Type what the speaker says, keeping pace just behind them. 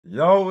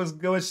Yo, what's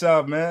good with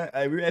y'all, man?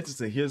 Hey, we reacting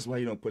to Here's Why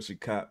You Don't Push Your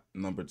Cop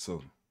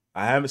 #2.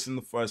 I haven't seen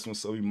the first one,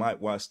 so we might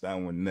watch that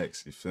one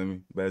next, you feel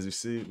me? But as you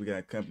see, we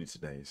got company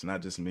today. It's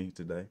not just me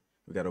today.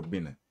 We got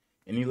Obina.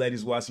 Any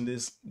ladies watching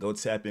this, go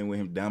tap in with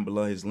him down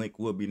below. His link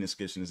will be in the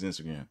description of his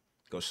Instagram.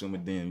 Go show him a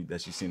DM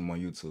that you seen him on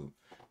YouTube.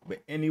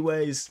 But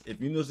anyways,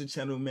 if you're new to the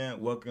channel, man,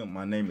 welcome.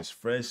 My name is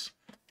Fresh.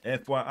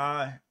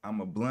 FYI,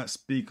 I'm a blunt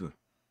speaker.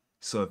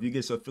 So if you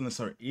get your feelings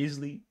hurt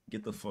easily,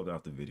 get the fuck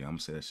out the video. I'm gonna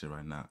say that shit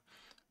right now.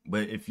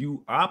 But if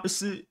you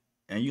opposite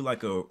and you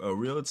like a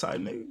real type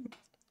nigga,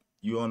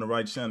 you on the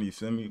right channel, you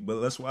feel me? But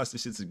let's watch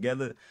this shit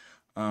together.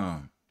 We're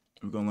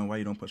gonna learn why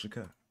you don't push a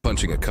cop.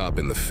 Punching a cop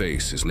in the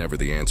face is never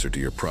the answer to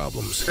your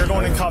problems. You're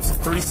going in cuffs in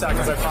 3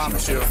 seconds, I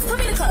promise you. Put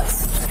me in the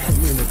cuffs. Put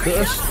me in the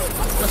cuffs?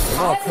 That's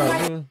all cup,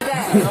 man. You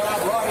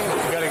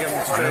gotta give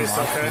him space,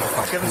 okay?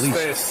 Give him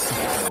space.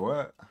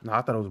 What? No,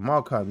 I thought it was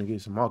mall cop, nigga.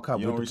 It's a mall cop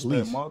You with don't the police.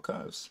 respect mall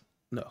cops?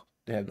 No,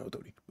 they have no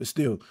authority. But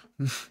still.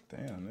 Damn,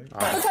 nigga.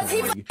 Because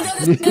he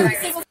does this every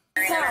single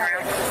time.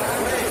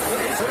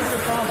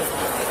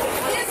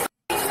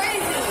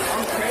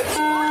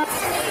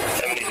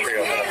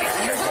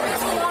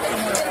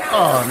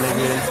 Oh,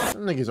 nigga.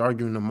 Them niggas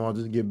arguing tomorrow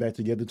just to get back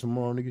together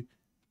tomorrow, nigga.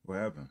 What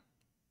happened?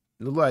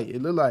 It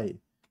looked like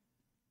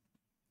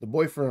the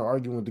boyfriend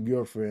arguing with the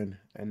girlfriend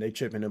and they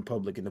tripping in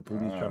public and the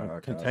police trying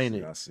to contain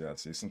it. I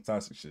see. Some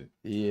toxic shit.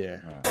 Yeah.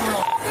 Where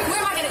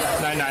am I gonna go?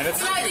 9-9. It's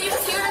No, you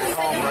just hear me?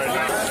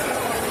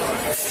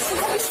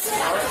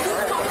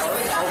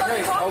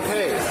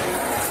 okay.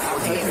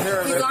 I'm taking care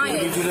of it. I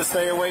need you to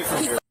stay away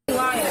from here. He's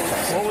lying.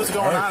 What was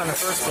going on in the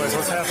first place?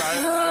 What's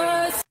happening?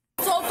 It's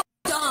so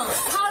dumb.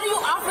 How do you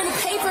offer to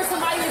pay for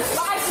somebody to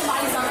buy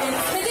somebody something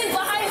and then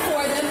buy it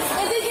for them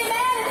and then get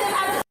mad at them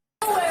out of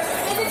nowhere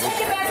and then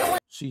take it back away?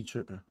 She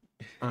tripping.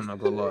 I'm not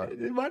gonna lie.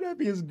 It might not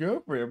be his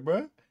girlfriend,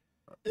 bro.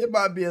 It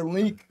might be a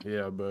link.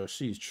 Yeah, bro.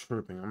 She's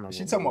tripping. I'm not.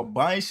 She talking about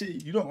buying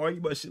shit. You don't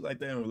argue about shit like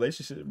that in a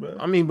relationship, bro.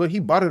 I mean, but he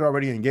bought it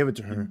already and gave it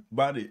to her.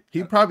 Bought it.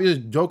 He probably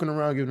just joking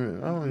around giving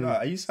it. I don't know.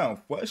 Nah, he sound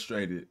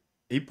frustrated.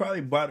 He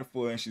probably bought it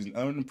for her and she's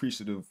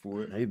unappreciative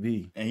for it.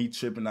 Maybe. And he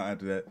tripping out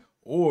after that.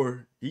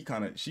 Or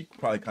she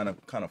probably kind of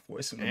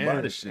forced him to buy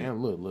the shit.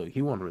 And look,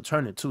 he want to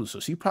return it too. So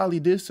she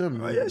probably did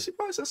something. Oh yeah, she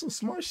probably said some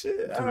smart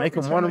shit. To make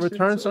him want to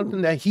return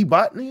something that he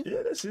bought, nigga?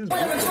 Yeah, that's his If you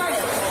don't want to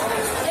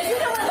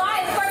buy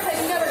it in the first place,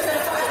 you never should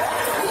have.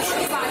 You should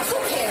be buying 2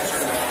 pairs.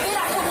 Then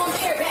I put 1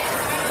 pair back.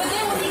 But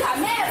then when he got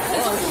mad, he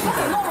took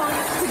fucking long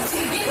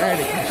to get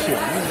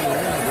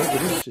Look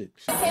at this shit.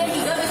 said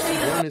he doesn't see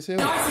the Young as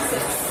hell.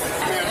 narcissist.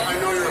 I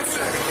know you're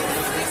upset.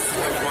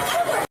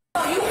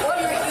 You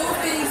order it, you'll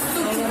be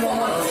stupid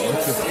woman.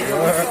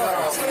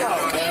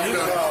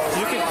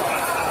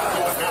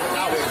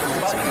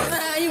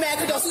 You mad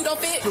because your suit don't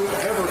fit? I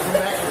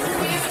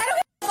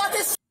don't about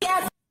this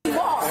ass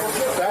wall.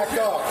 Back up.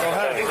 Go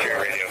ahead.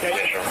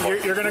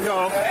 Okay, you're gonna go.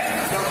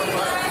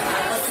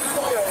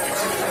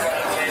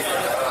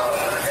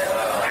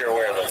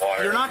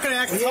 You're not gonna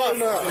act tough.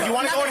 You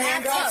want to go in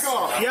handcuffs?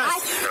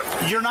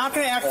 Yes. You're not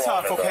gonna act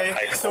tough, okay?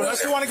 So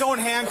unless you want to go in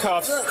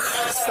handcuffs,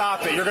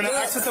 stop it. You're gonna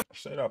exit the.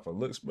 Straight off of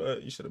looks, bro.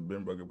 You should have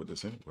been broken with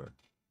this anyway.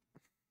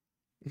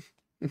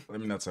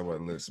 Let me not talk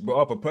about looks, but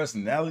off of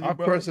personality, Our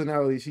bro.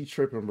 personality, she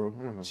tripping,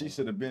 bro. She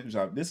should have been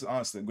dropped. This is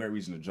honestly a great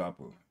reason to drop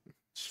her.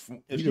 If You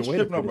you're been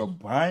waiting tripping for over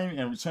buying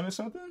and returning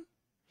something,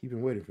 He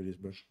been waiting for this,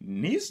 bro.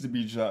 needs to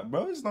be dropped,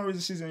 bro. There's no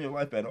reason she's in your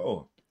life at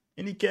all.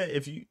 Any cat,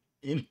 if you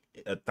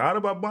thought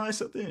about buying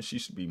something, she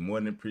should be more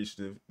than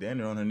appreciative.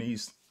 Down on her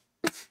knees.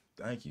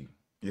 Thank you.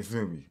 You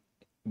feel me?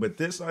 But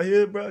this right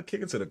here, bro,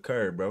 kick it to the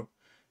curb, bro.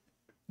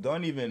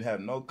 Don't even have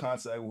no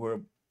contact with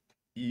her.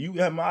 You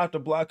might have to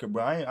block her,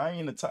 bro. I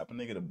ain't the type of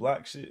nigga to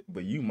block shit,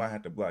 but you might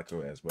have to block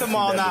her ass, bro. Them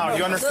all now.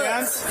 You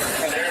understand?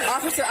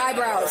 Officer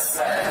eyebrows.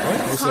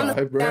 What's up,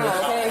 hey, bro? Down,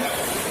 okay?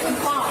 I'm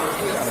calm.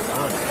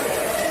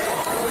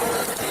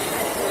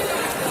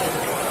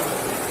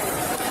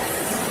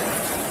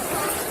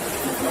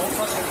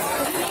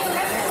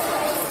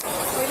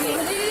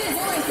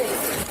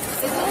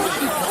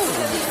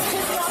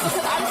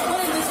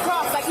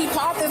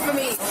 For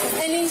me,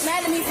 and he's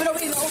mad at me for no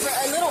reason over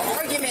a little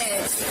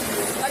argument.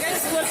 Like I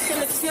just want him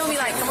to feel me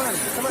like, come on,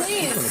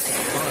 please.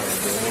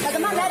 Like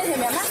I'm not mad at him,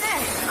 man. I'm not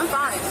mad. I'm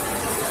fine.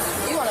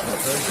 You wanna?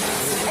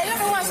 Hey, you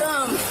ever watch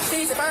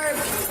Phineas and Ferb?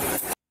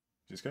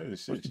 Just crazy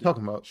shit. What you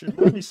talking about? She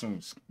remind me some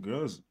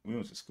girls we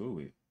went to school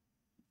with.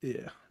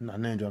 Yeah, not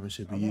name dropping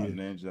shit, but I'm yeah. not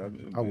name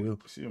dropping. I will.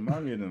 She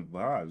remind me of them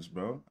vibes,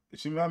 bro.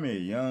 She remind me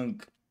of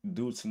young,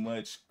 do too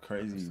much,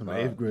 crazy Some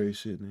vibes. 8th grade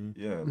shit, man.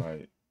 Yeah,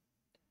 like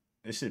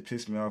this shit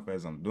pissed me off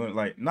as I'm doing.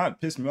 Like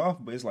not piss me off,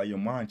 but it's like your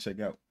mind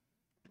check out.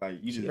 Like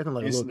you just acting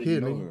like a little instantly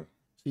kid, know nigga. her.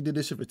 She did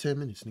this shit for 10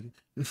 minutes, nigga.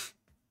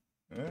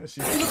 Yeah,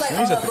 she He was like,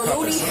 needs to pick up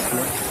baloney. at some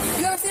point.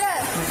 You ever see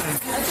that?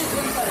 That's just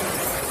really funny.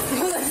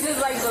 He was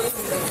just like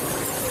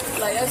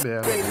baloney. Like that's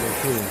Yeah, crazy. little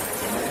kid.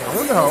 I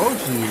wonder how old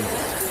she is.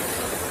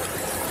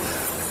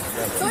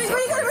 So wait, you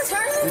gonna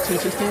return him?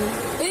 15, 16?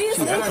 It is.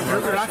 You're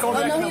not going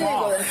back no, to the he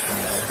mall. ain't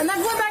going. I'm not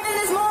going back to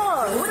this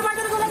mall. What am I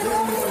gonna go back to the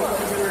mall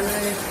for?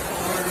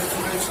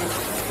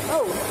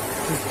 Oh.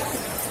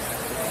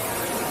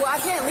 Well, I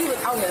can't leave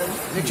without him.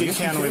 You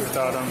can leave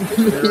without him.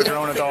 You're a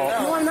grown adult.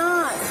 No, I'm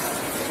not.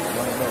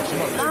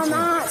 I'm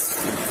not.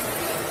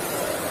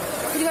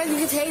 You guys, you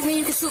can tase me,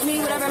 you can shoot me,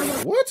 whatever.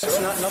 What?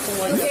 It's not nothing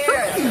like Who that.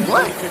 cares?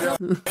 What?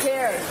 Who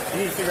cares? You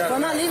need to figure Well,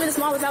 I'm out. not leaving this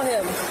mall without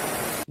him.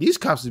 These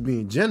cops is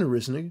being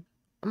generous, nigga.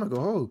 I'm not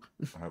gonna hold.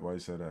 Why you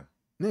say that?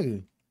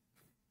 Nigga.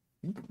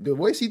 The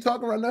way she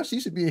talking right now,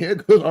 she should be in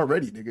handcuffs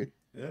already, nigga.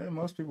 Yeah,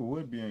 most people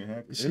would be in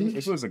handcuffs. She-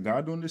 If it was a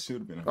guy doing this, she would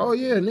have been in Oh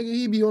yeah, nigga,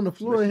 he be on the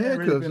floor But in she ain't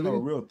really handcuffs, been no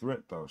nigga. real threat,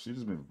 though. She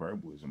just been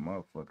verbal as a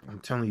motherfucker. I'm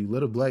telling you,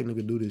 let a black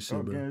nigga do this shit,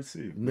 I bro.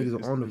 guarantee. Niggas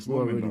It's- on the it's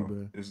floor women, already, though.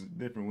 bro. It's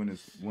different when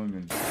it's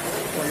women.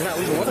 Well, you're not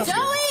leaving with us. Joey!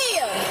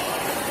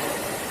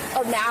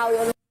 Oh, now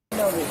you'll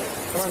know me.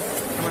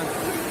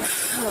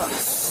 You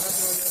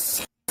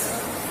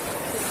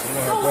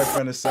want her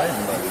boyfriend to save you,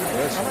 like,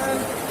 that's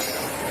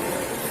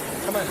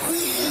Come on.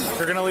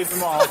 You're gonna leave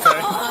them all, okay?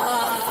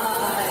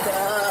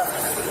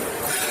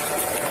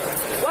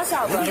 Watch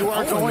out, bro. You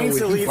are going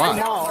to leave them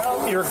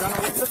all. You're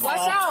gonna leave them Watch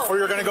all, out. or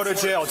you're gonna go to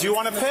jail. Do you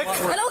want to pick?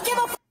 I don't give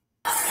a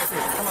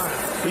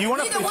f***. You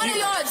want to Neither pick? one of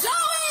y'all.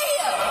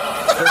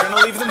 Joey! You're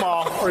gonna leave them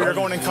all, or you're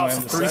going in cuffs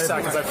in 3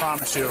 seconds. I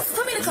promise you.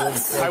 Put me in the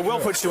cuffs. I will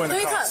put you in the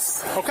Three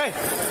cuffs. Okay.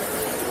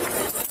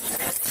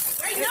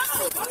 Right now.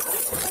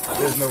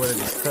 There's no way to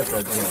just cut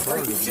that joint.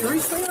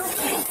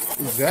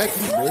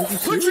 Exactly, bro. You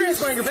Put your hands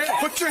behind your back.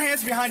 Put your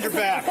hands behind your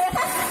back.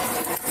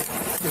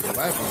 serious?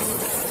 Laughing, bro.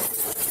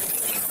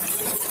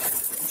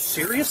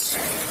 Serious?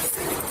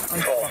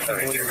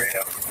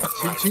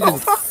 She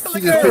just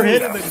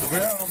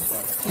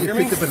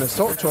picked up an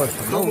assault charge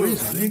for no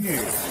reason. I don't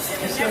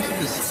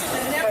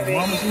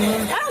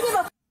give a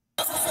f***.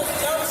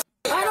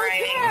 I don't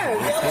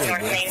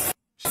care.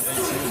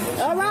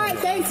 All right,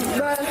 thanks,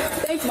 bro.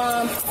 Thanks,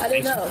 Mom. I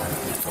didn't know.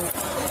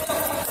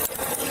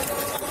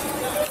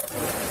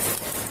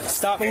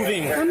 Stop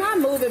moving. I'm not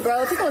moving,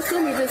 bro. If you're gonna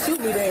shoot me, just shoot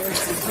me then.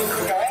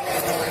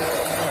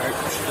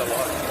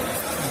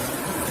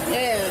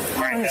 Yeah.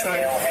 You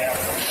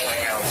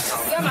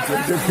got my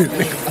glasses?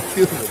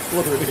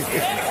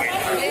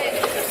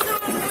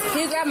 Can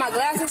you grab my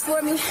glasses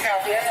for me?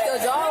 Your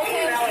jaw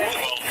okay?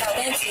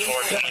 Thank you.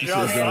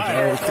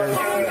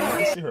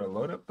 You see her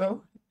load up,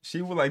 though?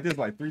 She was like this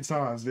like 3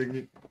 times,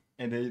 nigga.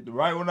 And then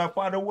right when I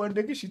found her one,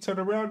 nigga, she turned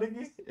around,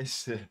 nigga. And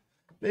shit.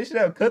 They should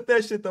have cut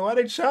that shit, though. Why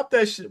they chop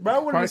that shit, bro? I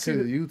Probably wanted to because see of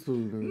the...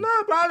 YouTube. Man.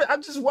 Nah, bro. I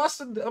just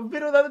watched a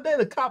video the other day.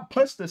 The cop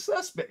punched the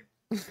suspect.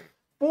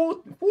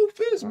 Full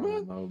fist, bro.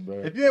 No, bro.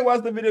 If you ain't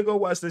watched the video, go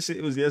watch that shit.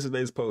 It was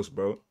yesterday's post,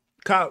 bro.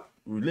 Cop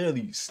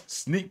literally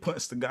sneak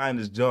punched the guy in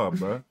his jaw,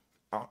 bro.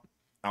 I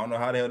don't know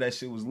how the hell that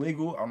shit was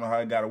legal. I don't know how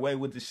he got away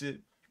with the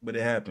shit, but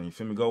it happened. You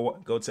feel me? Go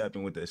tap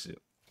in with that shit.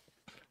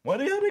 Why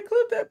the hell they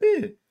clip that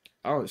bit?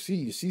 Oh,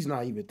 she's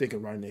not even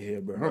thinking right in the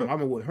head, bro. Her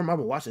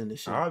mama watching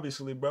this shit.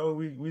 Obviously, bro.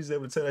 We was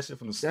able to tell that shit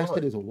from the That start.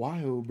 shit is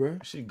wild, bro.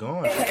 She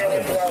gone. You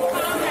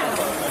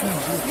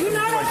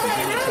know what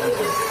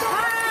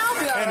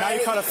Hey, now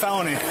you caught a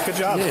felony. Good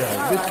job.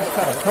 Yeah, bitch, you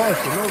caught a cause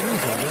for no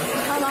reason, bro.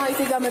 How long you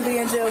think I'm gonna be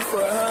in jail for,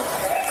 huh? A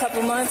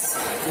couple months?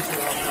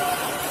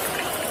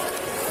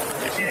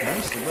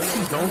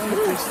 She's going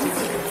through this.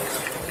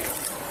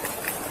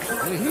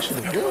 Yeah, he should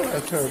have killed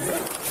that her, bro.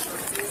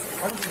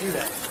 Why would you do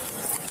that?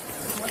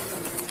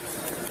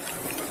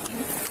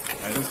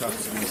 Hey, them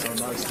cops are being so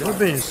nice. They're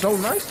being so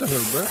nice to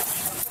her, bro.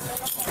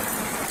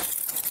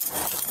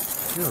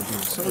 They're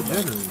being so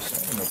generous.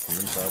 Ain't no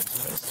police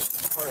officers.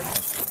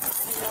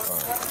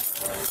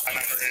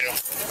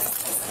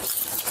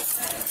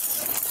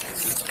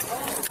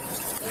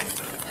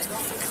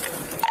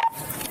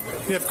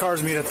 We have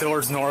cars meet at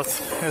Dillard's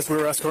North as we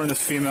were escorting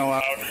this female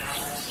out.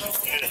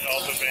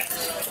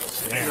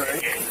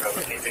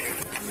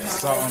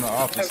 Saw on the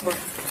office.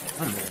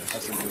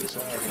 That's a good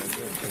shot.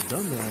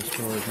 Dumbass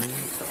charge, man.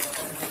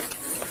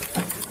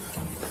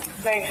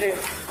 Thank you.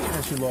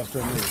 And she lost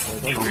her name. So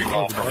don't be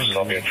Call first,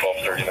 I'll be at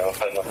 12:30 now.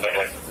 Had nothing like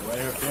Right,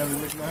 her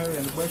family looking at her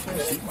and the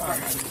boyfriend. She might.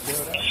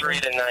 3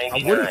 to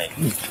 99.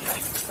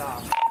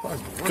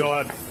 Go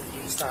ahead.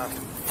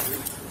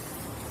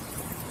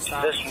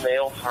 This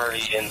male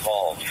party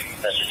involved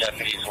as the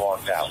deputies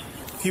walked out.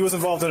 He was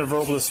involved in a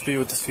verbal dispute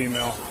with this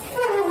female.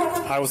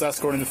 I was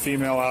escorting the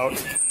female out.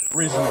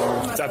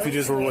 reasonable.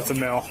 Deputies were with the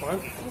male. A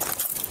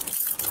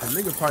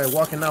nigga probably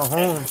walking out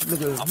home.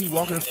 Nigga, he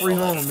walking free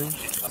home, man.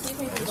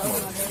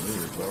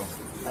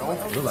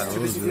 Look like You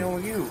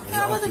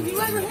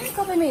guys are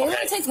handcuffing me. It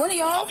only takes one of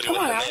y'all. Come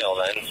on out. Male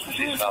then.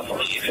 She's about to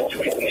leave. Do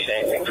we need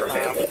anything from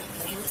him?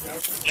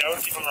 Yeah, we'll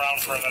keep him around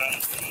for a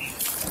minute.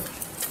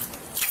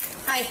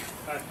 Hi.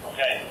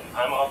 Okay,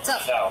 I'm up What's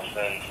up? south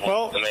then.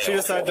 Well, she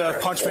decided to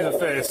punch me in the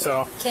face,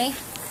 so. Okay.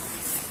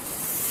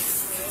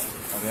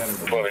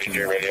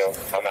 1283 radio.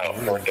 I'm out.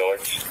 North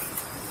Dillard's.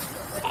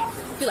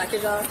 You like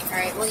your job? All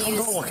right, we'll use.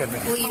 Don't look at me.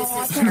 We'll use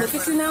I this can look card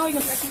at for. you now. You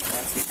can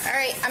All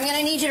right, I'm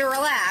gonna need you to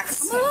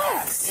relax.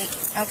 relax.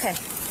 Okay.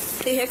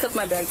 They handcuffed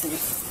my bag to me.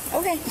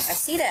 Okay, I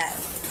see that.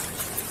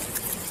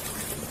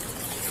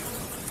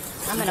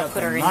 I'm gonna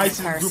put her in the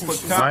nicest car. group of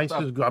since cops.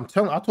 I'm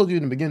telling. I told you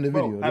in the beginning of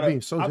the video. They're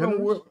being so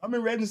generous. I've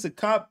been reading some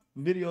cop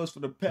videos for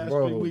the past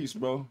 3 weeks,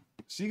 bro.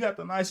 She got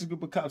the nicest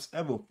group of cops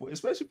ever,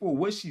 especially for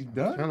what she's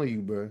done. I'm telling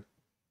you, bro.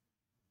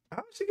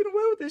 How she get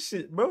away with this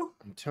shit, bro?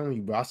 I'm telling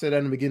you, bro. I said that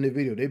in the beginning of the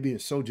video. They being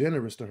so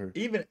generous to her.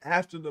 Even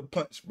after the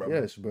punch, bro.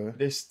 Yes, bro.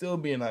 They're still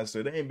being nice to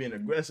her. They ain't being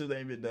aggressive. They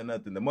ain't been done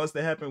nothing. The most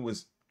that happened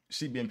was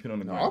she being pinned on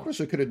the The ground.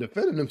 officer could have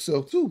defended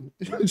himself too.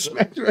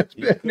 Smacked her ass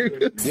back,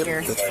 nigga.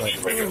 Here. Cut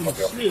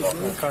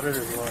it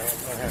if you want to.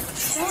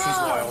 She's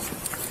wild.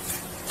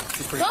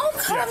 Don't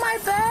cut my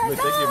bag.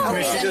 No.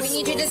 Okay, then we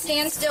need you to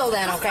stand still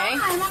then, okay?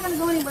 I'm not gonna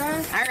go anywhere.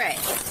 All right.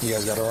 You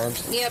guys got her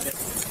arms? Yep.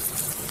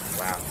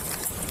 Wow.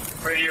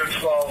 Radio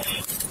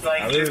 12,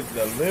 92.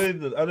 Literally,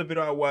 the other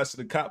video I watched,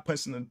 the cop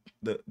punching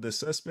the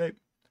suspect,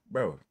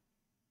 bro.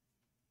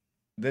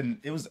 Then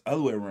it was the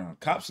other way around.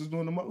 Cops was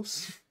doing the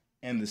most,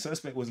 and the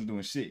suspect wasn't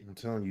doing shit. I'm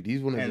telling you,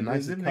 these one of the And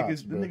nicest them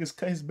cops, the niggas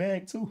cut his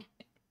bag too.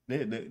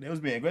 They was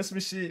being aggressive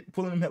as shit,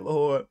 pulling him hella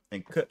hard,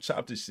 and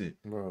chopped his shit.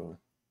 bro.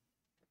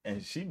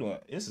 And she doing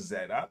it's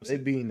exact They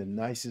opposite. being the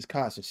nicest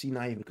cops, and she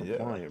not even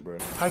compliant, bro.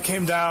 I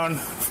came down.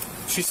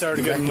 She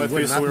started getting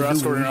lippy, so we were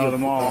escorting her out of the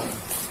mall.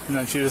 And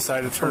then she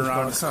decided to turn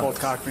around and cold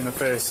cock me in the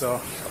face.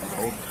 So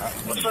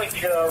Looks like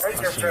right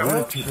there, Trevor.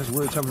 That's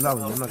weird $7.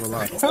 I'm not gonna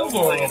lie.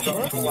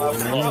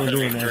 Man, ain't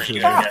doing that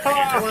shit.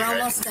 We're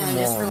almost done. Come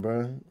Just on,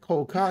 bro.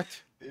 Cold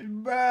cocked.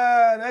 Bro,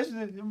 that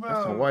shit, bro.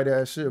 That's some white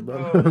ass shit,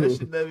 bro. Bro, that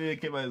shit never even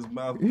came out of his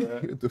mouth, bro.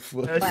 What the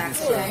fuck? That relax,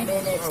 shit okay?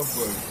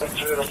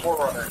 That's a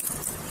forerunner.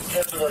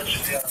 That's what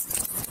yeah.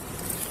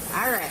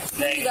 All right.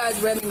 You guys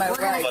read me my We're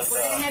gonna rights.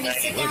 have you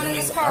sit down in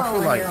this car I feel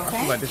over like here, I okay?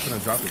 feel like they're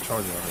gonna drop the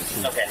charger on her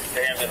too. Okay, I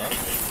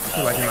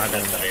feel like they're not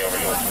gonna.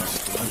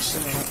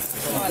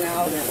 Come on now.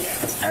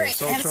 All right,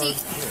 have a seat.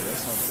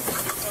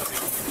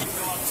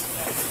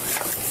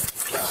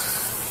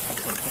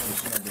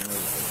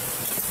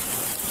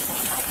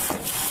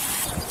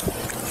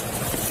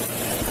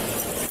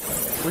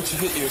 Where'd she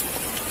hit you?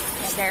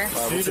 Right there.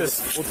 you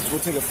just We'll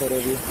take a photo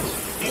of you.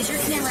 Is your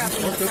camera up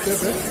in the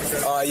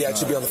front? Yeah, it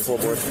should be on the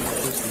floorboard.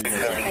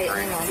 Hey,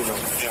 hang on.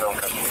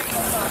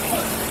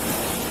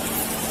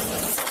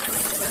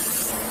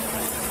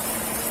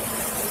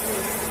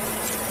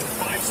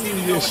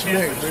 You get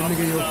smacked, bro. Nigga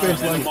in your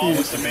face like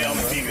this. the male and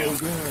the female.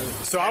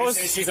 So I was.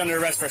 She's under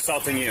arrest for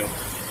assaulting you.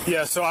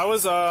 Yeah. So I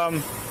was up,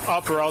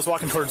 or I was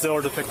walking towards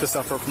Diller to pick this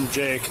up from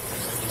Jake,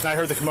 and I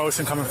heard the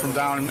commotion coming from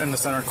down in the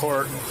center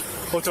court.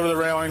 Looked over the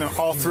railing, and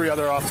all three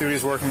other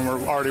off-duties working were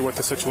already with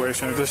the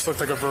situation. It just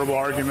looked like a verbal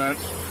argument,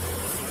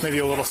 maybe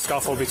a little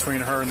scuffle between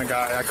her and the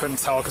guy. I couldn't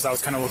tell because I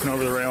was kind of looking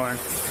over the railing.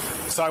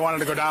 So I wanted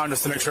to go down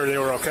just to make sure they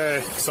were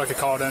okay, so I could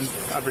call it in,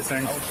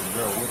 everything.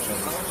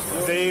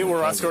 They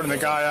were escorting the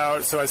guy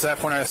out, so at that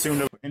point I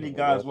assumed it. Any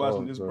guys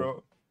watching this,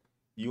 bro,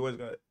 you always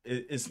got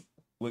it's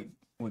with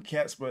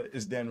cats, bro.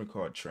 It's damn near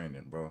called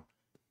training, bro.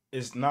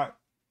 It's not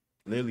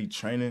literally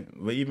training,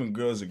 but even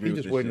girls agree He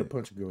with just this waiting shit. to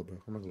punch a girl,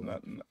 bro. I'm not gonna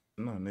lie.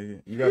 No,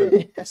 nigga, you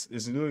gotta.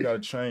 it's literally gotta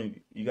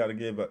train. You gotta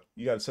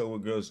you gotta tell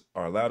what girls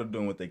are allowed to do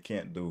and what they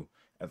can't do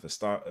at the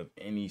start of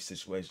any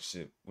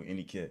situationship with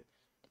any kid.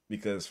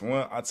 Because for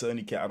one, I tell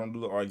any cat I don't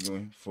do the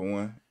arguing for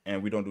one,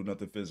 and we don't do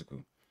nothing physical.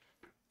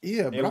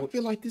 Yeah, but I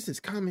feel like this is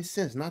common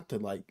sense, not to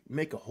like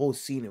make a whole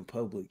scene in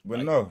public. But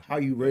like, no, how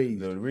you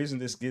raised. The reason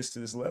this gets to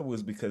this level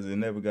is because it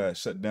never got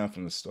shut down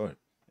from the start.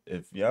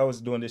 If y'all was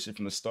doing this shit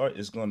from the start,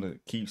 it's gonna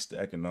keep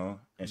stacking on,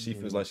 and she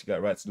feels like she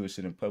got rights to do this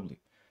shit in public.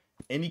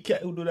 Any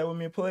cat who do that with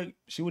me in public,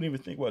 she wouldn't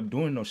even think about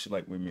doing no shit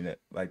like with me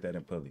like that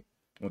in public.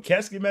 When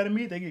cats get mad at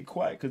me, they get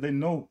quiet because they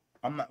know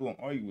I'm not gonna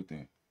argue with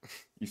them.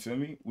 You feel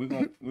me? We're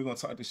gonna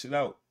talk this shit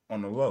out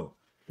on the low.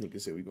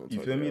 Nigga said we gonna. You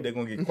feel me? They're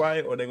gonna get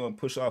quiet or they're gonna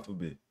push off a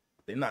bit.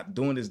 They're not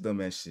doing this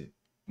dumbass shit.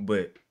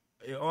 But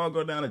it all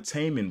go down to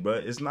taming, bro.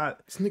 It's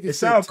not. It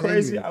sounds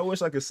crazy. I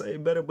wish I could say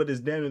it better, but it's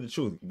damn near the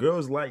truth.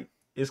 Girls like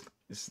it's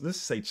let's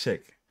say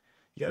check.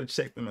 You gotta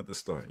check them at the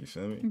start. You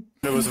feel me?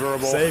 It was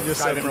verbal. Save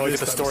yourself. I didn't really get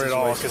the story at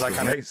all because I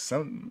kind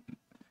of.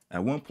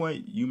 At one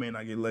point, you may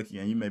not get lucky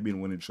and you may be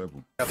in winning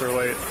trouble. Got there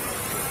late.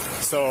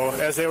 So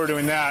as they were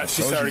doing that,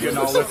 she started getting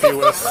all lippy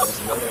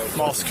with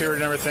mall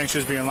security and everything. She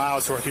was being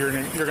loud, so you're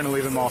going to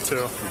leave the mall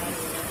too.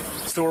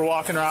 So we're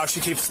walking her out. She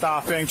keeps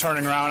stopping,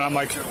 turning around. I'm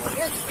like,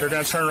 you're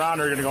going to turn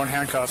around or you're going to go in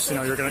handcuffs. You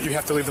know, you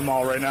have to leave the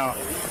mall right now.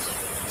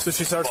 So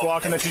she starts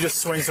walking, then she just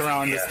swings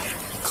around and just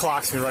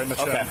clocks me right in the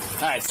chin. Okay.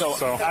 All right. So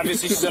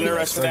obviously she's under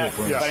arrest for that.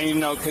 Yeah. But I need to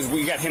know because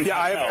we got him. Yeah,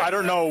 I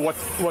don't know what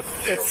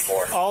it's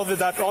all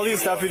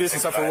these deputies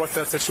and stuff are with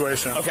that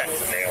situation. Okay.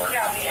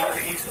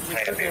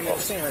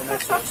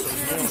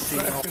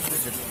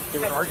 They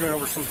were arguing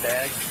over some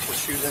bag with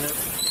shoes in it.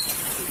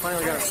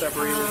 Finally got it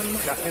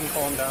separated. Got him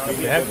calmed down.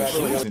 You have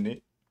shoes in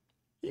it.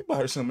 You bought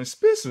her something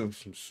expensive.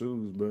 Some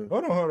shoes, bro.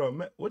 Hold on,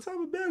 man. What type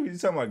of bag were you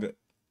talking about?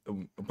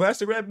 A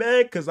plastic wrap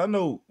bag? Because I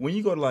know when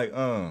you go to like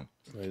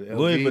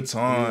Louis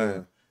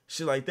Vuitton,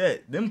 shit like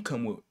that, them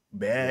come with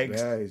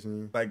bags,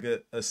 man. like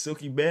a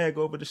silky bag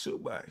over the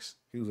shoebox.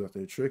 He was out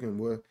there tricking,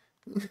 boy.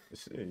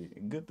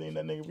 Shit, good thing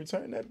that nigga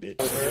returned that bitch.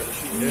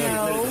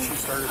 No. She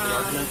started the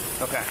argument.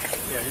 Okay.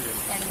 Yeah, he did.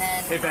 And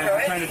then... Hey, Ben,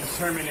 I'm trying to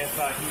determine if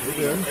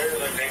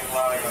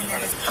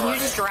Can you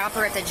just drop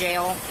her at the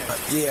jail?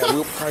 Yeah,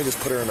 we'll probably just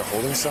put her in a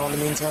holding cell in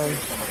the meantime.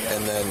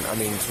 And then, I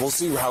mean, we'll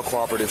see how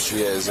cooperative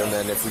she is. And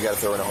then if we got to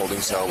throw her in a holding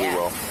cell, we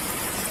will.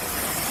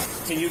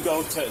 Can you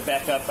go to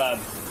back up? Ben?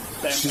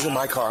 She's in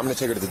my car. I'm going to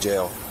take her to the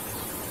jail.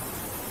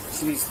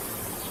 She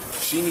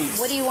needs...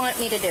 What do you want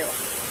me to do?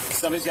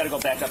 Somebody's got to go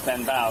back up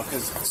Ben Bow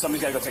because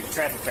somebody's got to go take a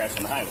traffic crash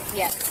on the highway.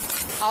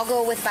 Yes. I'll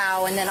go with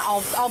Bow, and then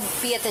I'll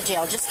be at the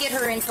jail. Just get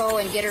her info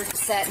and get her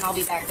set, and I'll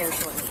be back there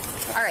shortly.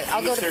 All right,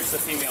 I'll go to... Search the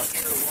female.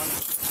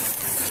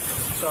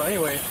 So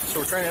anyway,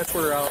 we're trying to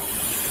escort her out.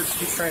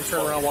 She keeps trying to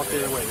turn around and walk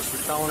the other way.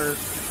 We're telling her,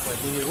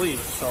 like, we need to leave.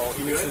 So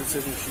he makes a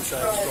decision. She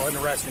says, go ahead and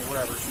arrest me,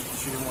 whatever.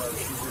 She didn't want to.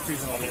 She's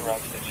refusing to leave.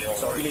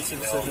 So he makes a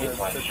decision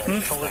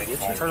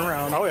to turn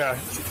around. Oh, yeah.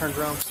 She turns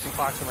around,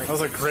 boxing like... That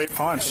was a great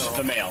punch.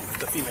 The male.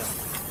 The female.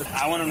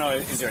 I want to know,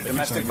 is there a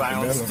domestic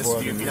violence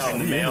dispute between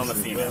the male and the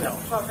female? No.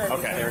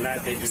 Okay. They're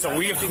not, so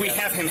we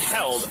have him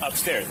held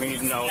upstairs. We need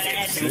to know if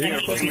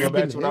anything... Go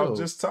back to what I was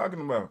just talking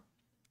about.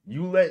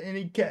 You let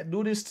any cat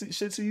do this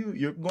shit to you,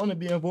 you're going to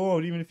be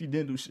involved even if you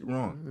didn't do shit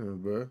wrong. Yeah,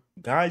 bro.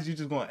 Guys, you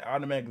just going to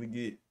automatically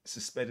get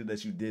suspected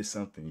that you did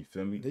something. You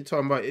feel me? They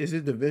talking about, is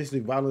it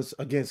domestic violence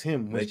against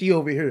him? When she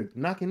over here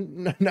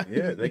knocking.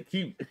 Yeah, they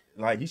keep,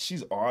 like,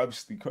 she's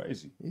obviously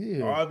crazy.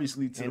 Yeah.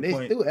 Obviously to and the they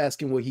point. still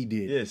asking what he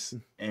did. Yes.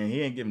 And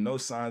he ain't giving no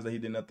signs that he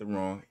did nothing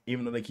wrong,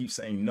 even though they keep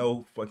saying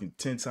no fucking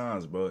 10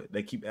 times, bro.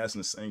 They keep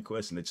asking the same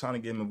question. They're trying to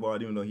get him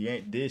involved even though he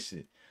ain't did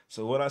shit.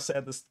 So what I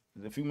said this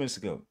a few minutes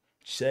ago,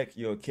 check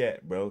your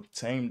cat, bro.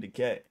 Tame the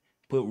cat.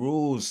 Put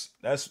rules.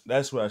 That's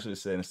what I should have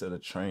said instead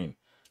of train.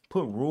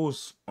 Put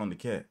rules on the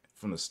cat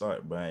from the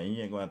start, bro. And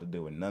you ain't gonna have to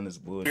deal with none of this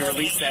bullshit. We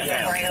release that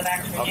man. Before you go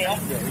back to the jail?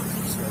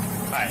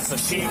 All right, so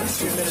she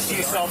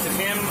assaulted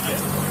him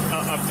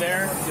up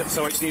there.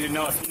 So we just need to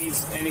know if he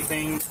needs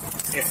anything,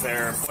 if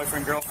they're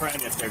boyfriend,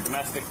 girlfriend, if they're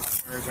domestic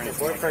partners or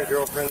anything. Boyfriend,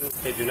 girlfriend,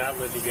 they do not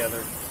live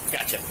together.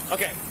 Gotcha.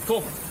 Okay,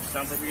 cool.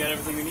 Sounds like we got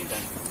everything we need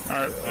then.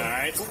 All right. All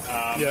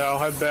right. Yeah, I'll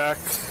head back.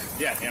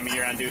 Yeah, I mean,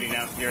 you're on duty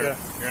now. You're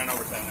on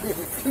overtime now.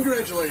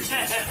 Congratulations.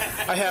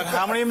 I have,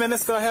 how many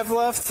minutes do I have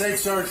left?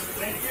 Thanks, Sarge.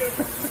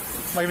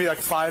 Might be like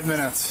 5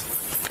 minutes.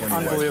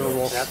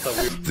 Unbelievable.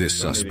 This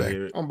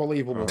suspect,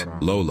 Unbelievable.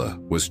 Lola,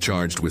 was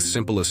charged with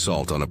simple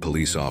assault on a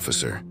police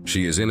officer.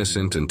 She is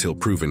innocent until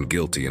proven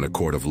guilty in a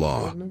court of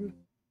law.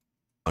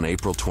 On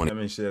April 20. I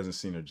mean, she hasn't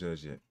seen her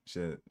judge yet.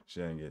 She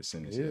ain't get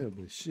sentenced yet. Yeah,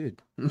 but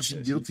shit. She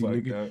Yeah, guilty,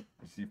 nigga.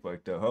 She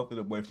fucked up.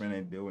 Hopefully the boyfriend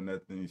ain't deal with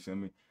nothing, you feel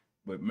me?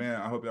 But man,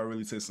 I hope y'all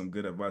really take some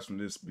good advice from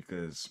this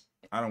because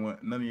I don't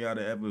want none of y'all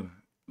to ever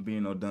be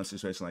in no dumb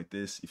situation like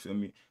this, you feel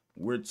me?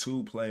 We're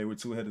too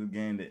ahead of the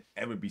game to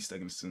ever be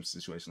stuck in some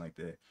situation like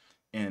that.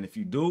 And if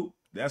you do,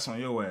 that's on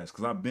your ass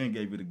because I've been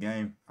gave you the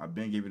game. I've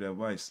been gave you the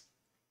advice.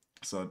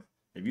 So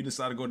if you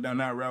decide to go down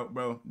that route,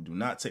 bro, do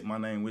not take my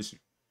name with you.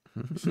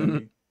 You feel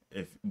me?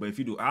 But if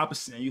you do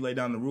opposite and you lay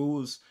down the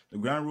rules, the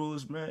ground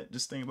rules, man,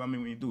 just think about me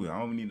when you do it. I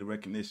don't need the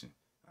recognition.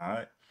 All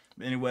right.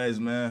 But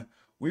anyways, man,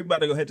 we about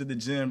to go head to the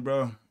gym,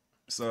 bro.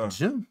 So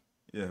Gym?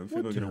 yeah, we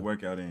finna go get a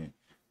workout in.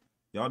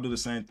 Y'all do the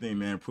same thing,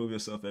 man. Improve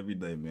yourself every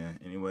day, man.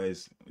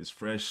 Anyways, it's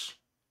Fresh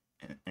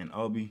and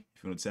Obi.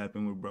 If you wanna tap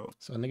in with bro.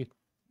 So nigga.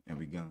 And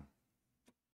we gone.